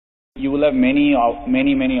you will have many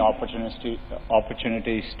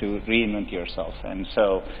opportunities to reinvent yourself. And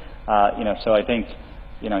so, so I think,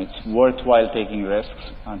 it's worthwhile taking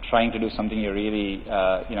risks and trying to do something you're really,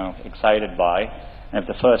 excited by. And if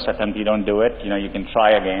the first attempt you don't do it, you can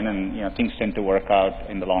try again, and things tend to work out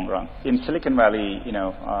in the long run. In Silicon Valley,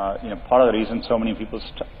 part of the reason so many people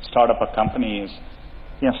start up a company is,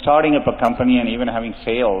 starting up a company and even having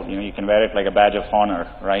failed, you can wear it like a badge of honor,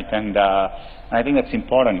 right? And I think that's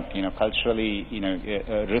important. Culturally,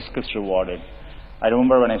 risk is rewarded. I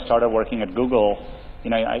remember when I started working at Google,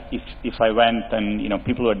 if I went and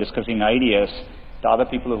people were discussing ideas, the other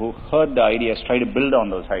people who heard the ideas try to build on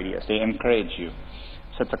those ideas. They encourage you.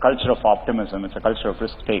 So it's a culture of optimism. It's a culture of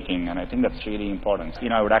risk-taking, and I think that's really important.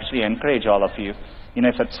 I would actually encourage all of you,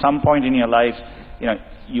 if at some point in your life,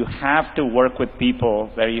 you have to work with people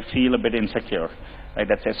where you feel a bit insecure, right?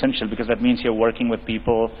 That's essential, because that means you're working with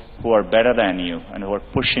people who are better than you and who are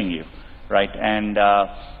pushing you, right? And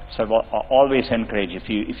so I always encourage, if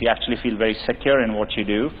you actually feel very secure in what you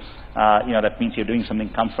do, that means you're doing something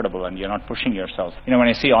comfortable and you're not pushing yourself. When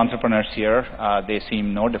I see entrepreneurs here, they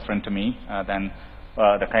seem no different to me than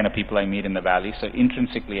the kind of people I meet in the Valley. So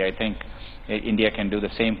intrinsically, I think India can do the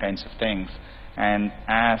same kinds of things. And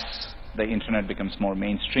as the internet becomes more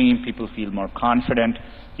mainstream, people feel more confident.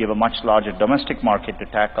 You have a much larger domestic market to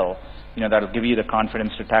tackle. That'll give you the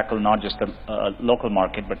confidence to tackle not just the local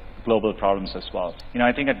market, but global problems as well.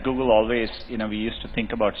 I think at Google always, we used to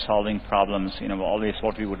think about solving problems. Always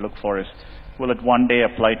what we would look for is, will it one day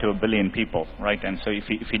apply to 1 billion people, right? And so if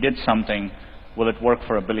we did something, will it work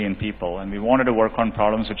for 1 billion people? And we wanted to work on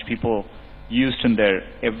problems which people used in their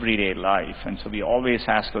everyday life. And so we always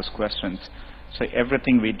ask those questions. So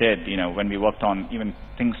everything we did, when we worked on even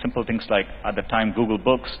simple things like, at the time, Google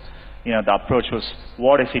Books, the approach was,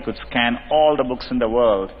 what if we could scan all the books in the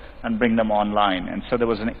world and bring them online? And so there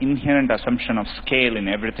was an inherent assumption of scale in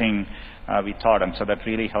everything we thought, and so that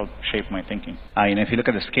really helped shape my thinking. If you look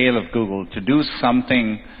at the scale of Google, to do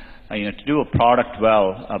something, to do a product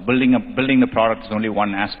well, building the product is only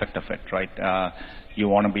one aspect of it, right? You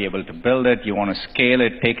want to be able to build it, you want to scale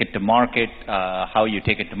it, take it to market, how you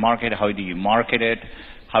take it to market, how do you market it,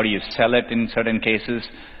 how do you sell it in certain cases,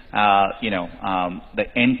 the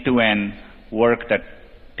end-to-end work that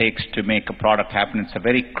takes to make a product happen. It's a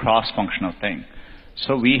very cross-functional thing.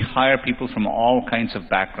 So we hire people from all kinds of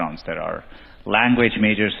backgrounds. There are language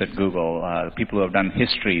majors at Google, people who have done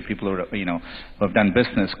history, people who have done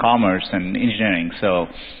business, commerce, and engineering. So,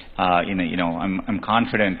 I'm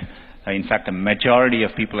confident. In fact, a majority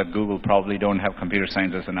of people at Google probably don't have computer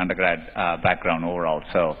science as an undergrad background overall.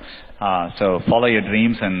 So follow your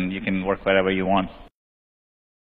dreams, and you can work wherever you want.